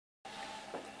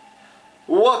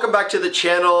Welcome back to the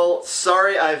channel.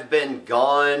 Sorry I've been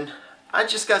gone. I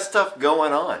just got stuff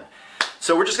going on.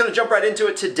 So we're just going to jump right into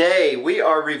it today. We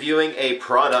are reviewing a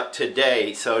product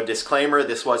today. So disclaimer,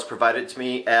 this was provided to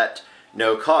me at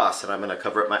no cost. And I'm going to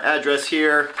cover up my address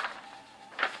here.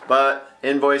 But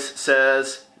invoice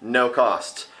says no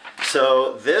cost.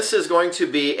 So this is going to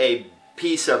be a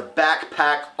piece of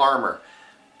backpack armor.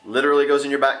 Literally goes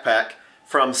in your backpack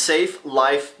from Safe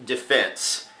Life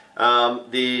Defense. I'm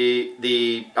going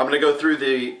to go through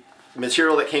the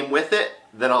material that came with it,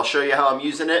 then I'll show you how I'm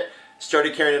using it.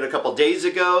 Started carrying it a couple days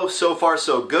ago. So far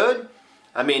so good.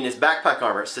 I mean, it's backpack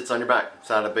armor. It sits on your back. It's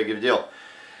not a big of a deal.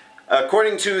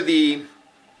 According to the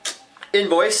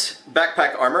invoice,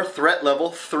 backpack armor, threat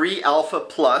level 3 alpha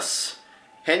plus,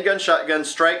 handgun, shotgun,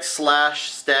 strike,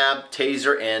 slash, stab,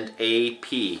 taser, and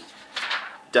AP.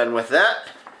 Done with that.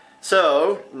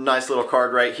 So, nice little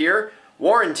card right here.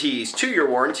 Warranties, 2-year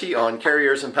warranty on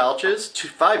carriers and pouches,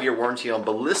 5-year warranty on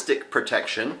ballistic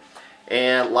protection,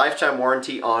 and lifetime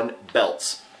warranty on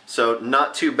belts. So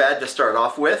not too bad to start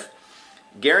off with.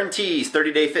 Guarantees,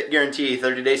 30-day fit guarantee,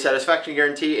 30-day satisfaction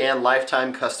guarantee, and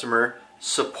lifetime customer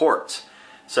support.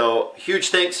 So huge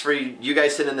thanks for you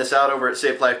guys sending this out over at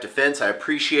Safe Life Defense. I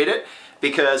appreciate it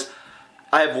because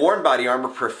I have worn body armor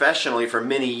professionally for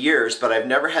many years, but I've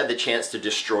never had the chance to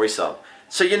destroy some.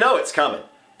 So you know it's coming,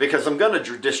 because I'm going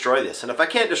to destroy this. And if I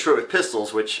can't destroy it with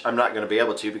pistols, which I'm not going to be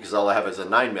able to because all I have is a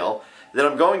 9mm, then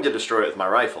I'm going to destroy it with my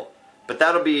rifle. But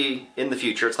that'll be in the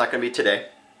future. It's not going to be today.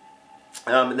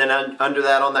 And then under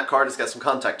that, on that card, it's got some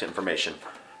contact information.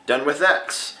 Done with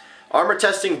that. Armor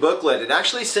testing booklet. It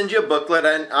actually sends you a booklet,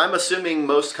 and I'm assuming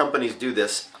most companies do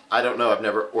this. I don't know. I've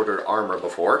never ordered armor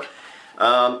before.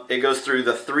 It goes through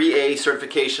the 3A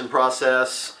certification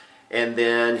process, and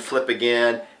then flip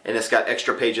again, and it's got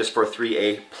extra pages for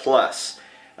 3A+.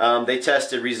 They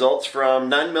tested results from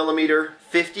 9mm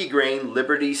 50 grain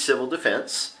Liberty Civil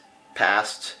Defense,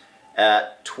 passed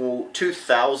at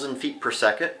 2,000 feet per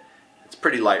second. It's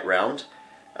pretty light round.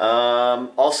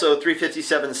 Also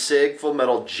 357 SIG full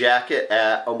metal jacket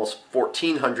at almost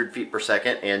 1,400 feet per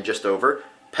second and just over,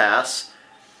 pass.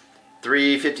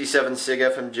 357 SIG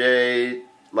FMJ,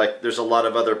 like there's a lot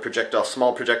of other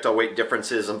small projectile weight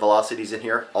differences and velocities in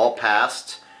here, all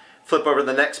passed. Flip over to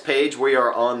the next page. We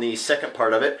are on the second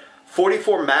part of it.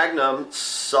 44 Magnum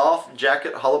Soft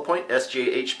Jacket Hollow Point,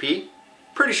 SJHP.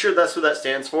 Pretty sure that's what that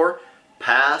stands for.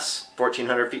 Pass,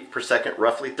 1,400 feet per second,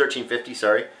 roughly, 1,350,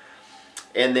 sorry.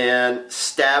 And then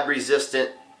stab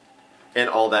resistant and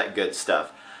all that good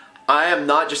stuff. I'm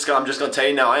just going to tell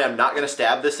you now, I am not going to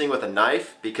stab this thing with a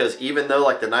knife, because even though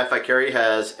like the knife I carry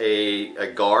has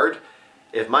a guard,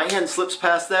 if my hand slips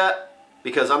past that,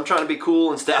 because I'm trying to be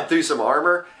cool and stab through some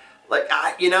armor, like,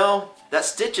 you know, that's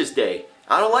Stitches Day.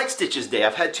 I don't like Stitches Day.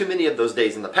 I've had too many of those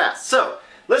days in the past. So,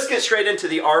 let's get straight into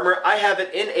the armor. I have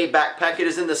it in a backpack. It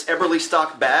is in this Everly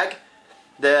stock bag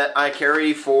that I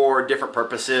carry for different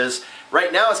purposes.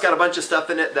 Right now, it's got a bunch of stuff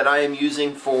in it that I am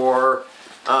using for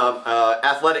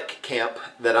athletic camp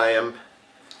that I am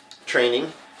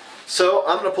training. So,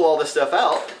 I'm going to pull all this stuff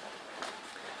out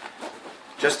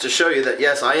just to show you that,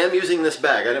 yes, I am using this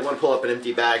bag. I didn't want to pull up an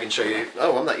empty bag and show you,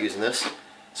 oh, I'm not using this.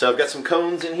 So I've got some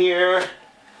cones in here,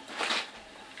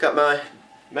 got my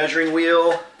measuring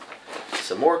wheel,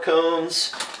 some more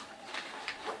cones,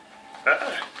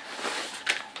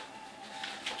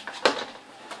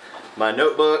 my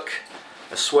notebook,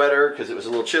 a sweater because it was a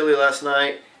little chilly last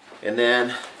night, and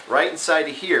then right inside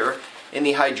of here, in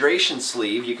the hydration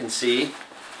sleeve, you can see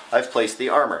I've placed the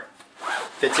armor.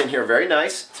 Fits in here very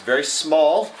nice. It's very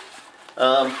small.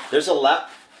 There's a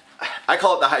I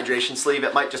call it the hydration sleeve.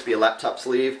 It might just be a laptop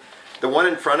sleeve. The one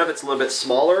in front of it's a little bit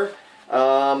smaller.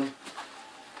 It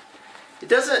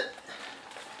doesn't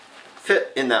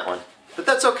fit in that one, but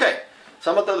that's okay.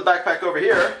 So I'm going to throw the backpack over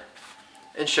here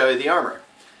and show you the armor.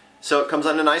 So it comes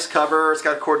on a nice cover. It's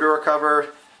got a Cordura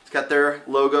cover. It's got their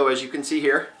logo, as you can see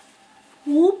here.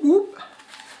 Whoop, whoop.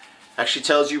 Actually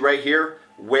tells you right here,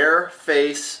 wear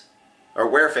face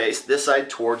this side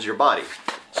towards your body.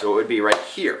 So it would be right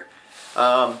here.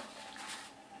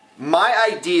 My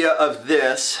idea of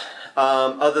this,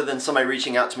 other than somebody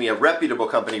reaching out to me, a reputable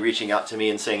company reaching out to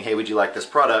me and saying, hey, would you like this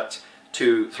product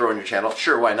to throw on your channel?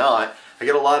 Sure, why not? I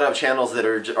get a lot of channels that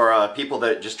are, or people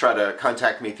that just try to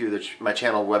contact me through my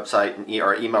channel website,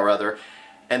 or email rather,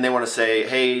 and they want to say,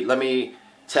 hey, let me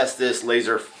test this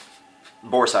laser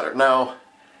bore sighter. No,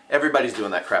 everybody's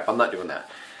doing that crap. I'm not doing that.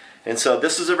 And so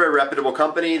this is a very reputable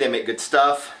company. They make good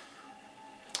stuff.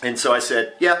 And so I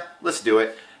said, yeah, let's do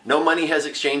it. No money has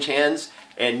exchanged hands,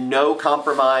 and no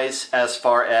compromise as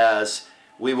far as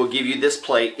we will give you this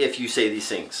plate if you say these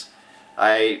things.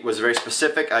 I was very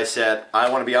specific. I said, I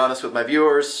want to be honest with my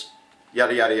viewers,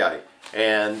 yada, yada, yada.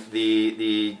 And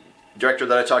the director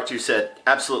that I talked to said,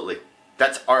 absolutely.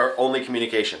 That's our only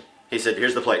communication. He said,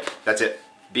 here's the plate. That's it.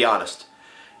 Be honest.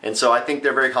 And so I think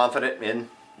they're very confident in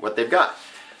what they've got.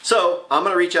 So I'm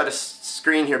going to reach out a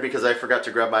screen here because I forgot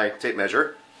to grab my tape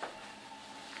measure.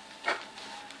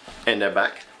 And they're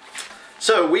back.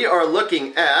 So we are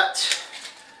looking at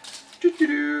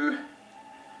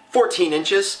 14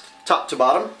 inches top to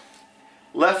bottom,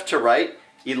 left to right,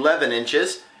 11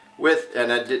 inches with,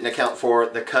 and I didn't account for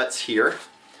the cuts here.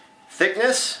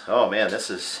 Thickness, oh man, this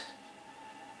is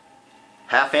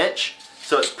 ½ inch,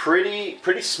 so it's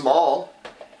pretty small.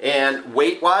 And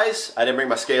weight wise, I didn't bring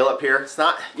my scale up here. It's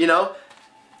not, you know,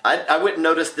 I wouldn't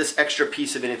notice this extra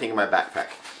piece of anything in my backpack.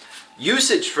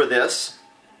 Usage for this,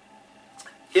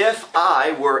 if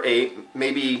I were a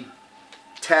maybe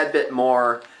tad bit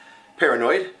more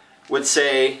paranoid, would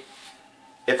say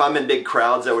if I'm in big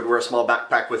crowds, I would wear a small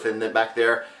backpack within the back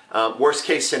there. Worst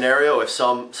case scenario, if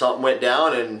something went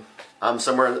down and I'm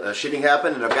somewhere, a shooting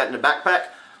happened and I've gotten a backpack,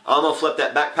 I'm gonna flip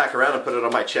that backpack around and put it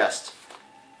on my chest.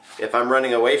 If I'm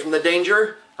running away from the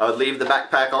danger, I would leave the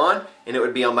backpack on and it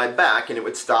would be on my back and it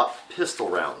would stop pistol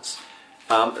rounds.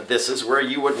 This is where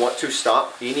you would want to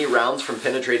stop any rounds from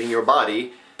penetrating your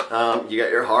body. You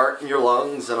got your heart and your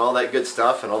lungs and all that good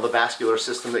stuff and all the vascular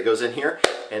system that goes in here.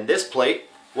 And this plate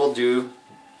will do,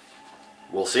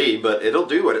 we'll see, but it'll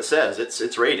do what it says.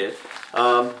 It's rated.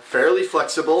 Fairly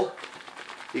flexible.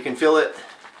 You can feel it.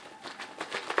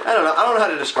 I don't know how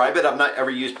to describe it. I've not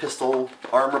ever used pistol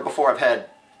armor before. I've had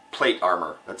plate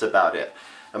armor. That's about it.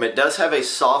 It does have a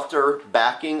softer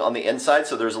backing on the inside,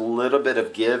 so there's a little bit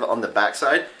of give on the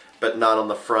backside, but not on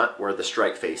the front where the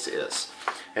strike face is.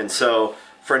 And so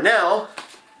for now,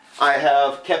 I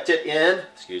have kept it in,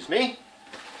 excuse me,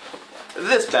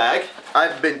 this bag.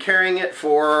 I've been carrying it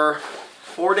for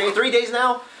 3 days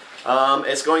now.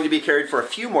 It's going to be carried for a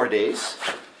few more days.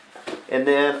 And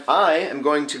then I am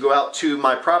going to go out to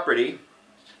my property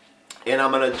and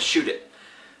I'm going to shoot it.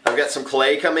 I've got some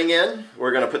clay coming in.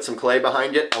 We're going to put some clay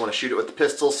behind it. I want to shoot it with the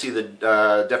pistol, see the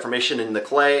deformation in the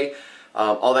clay,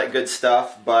 all that good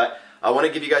stuff. But I want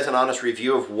to give you guys an honest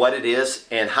review of what it is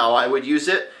and how I would use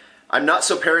it. I'm not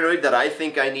so paranoid that I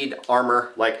think I need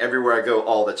armor like everywhere I go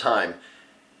all the time.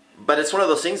 But it's one of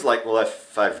those things like, well,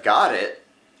 if I've got it,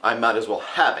 I might as well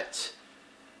have it.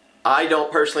 I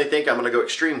don't personally think, I'm going to go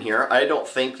extreme here, I don't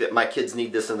think that my kids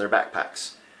need this in their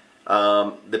backpacks.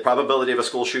 The probability of a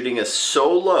school shooting is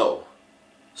so low,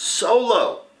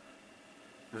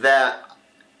 that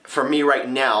for me right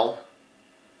now,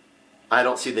 I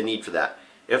don't see the need for that.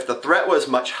 If the threat was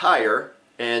much higher,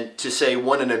 and to say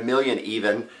 1 in a million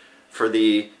even, for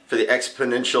the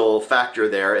exponential factor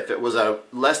there, if it was a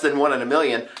less than 1 in a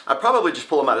million, I'd probably just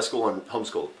pull them out of school and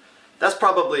homeschool. That's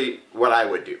probably what I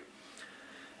would do.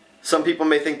 Some people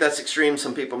may think that's extreme,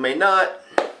 some people may not.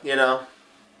 You know,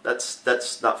 that's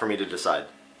not for me to decide.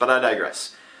 But I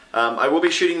digress. I will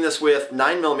be shooting this with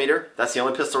 9mm. That's the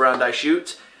only pistol round I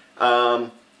shoot.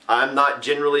 I'm not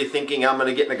generally thinking I'm going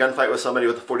to get in a gunfight with somebody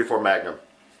with a .44 Magnum.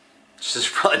 It's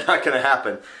just probably not going to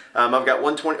happen. I've got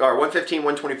 115,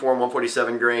 124, and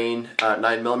 147 grain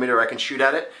 9mm I can shoot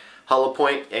at it. Hollow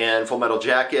point and full metal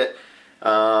jacket.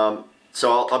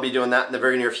 So I'll be doing that in the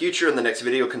very near future in the next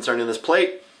video concerning this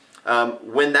plate.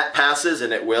 When that passes,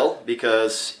 and it will,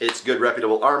 because it's good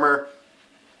reputable armor,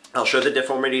 I'll show the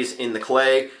deformities in the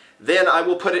clay. Then I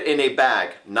will put it in a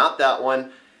bag, not that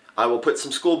one. I will put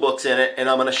some school books in it and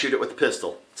I'm going to shoot it with the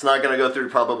pistol. It's not going to go through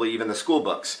probably even the school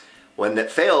books. When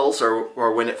it fails,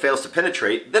 or when it fails to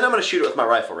penetrate, then I'm going to shoot it with my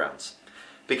rifle rounds.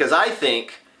 Because I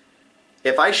think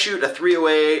if I shoot a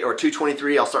 308 or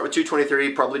 223, I'll start with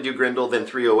 223, probably do Grendel, then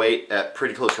 308 at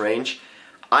pretty close range.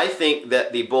 I think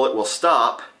that the bullet will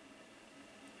stop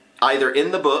either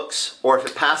in the books, or if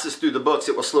it passes through the books,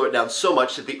 it will slow it down so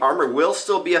much that the armor will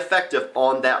still be effective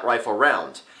on that rifle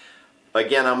round.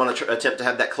 Again, I'm going to attempt to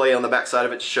have that clay on the back side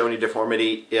of it to show any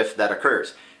deformity if that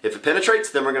occurs. If it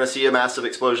penetrates, then we're going to see a massive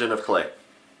explosion of clay.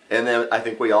 And then I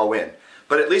think we all win.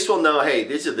 But at least we'll know, hey,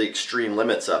 these are the extreme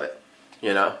limits of it.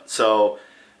 You know, so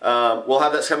we'll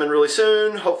have that coming really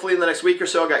soon. Hopefully in the next week or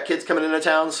so. I've got kids coming into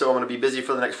town, so I'm going to be busy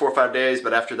for the next 4 or 5 days.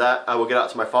 But after that, I will get out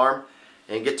to my farm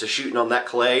and get to shooting on that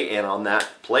clay and on that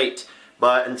plate.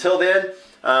 But until then,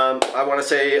 I want to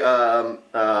say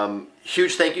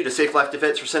huge thank you to Safe Life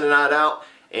Defense for sending that out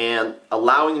and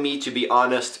allowing me to be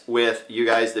honest with you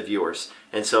guys, the viewers.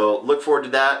 And so look forward to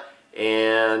that.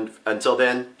 And until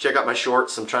then, check out my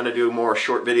shorts. I'm trying to do more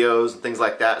short videos and things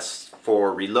like that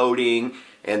for reloading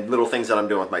and little things that I'm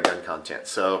doing with my gun content.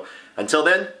 So until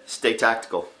then, stay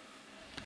tactical.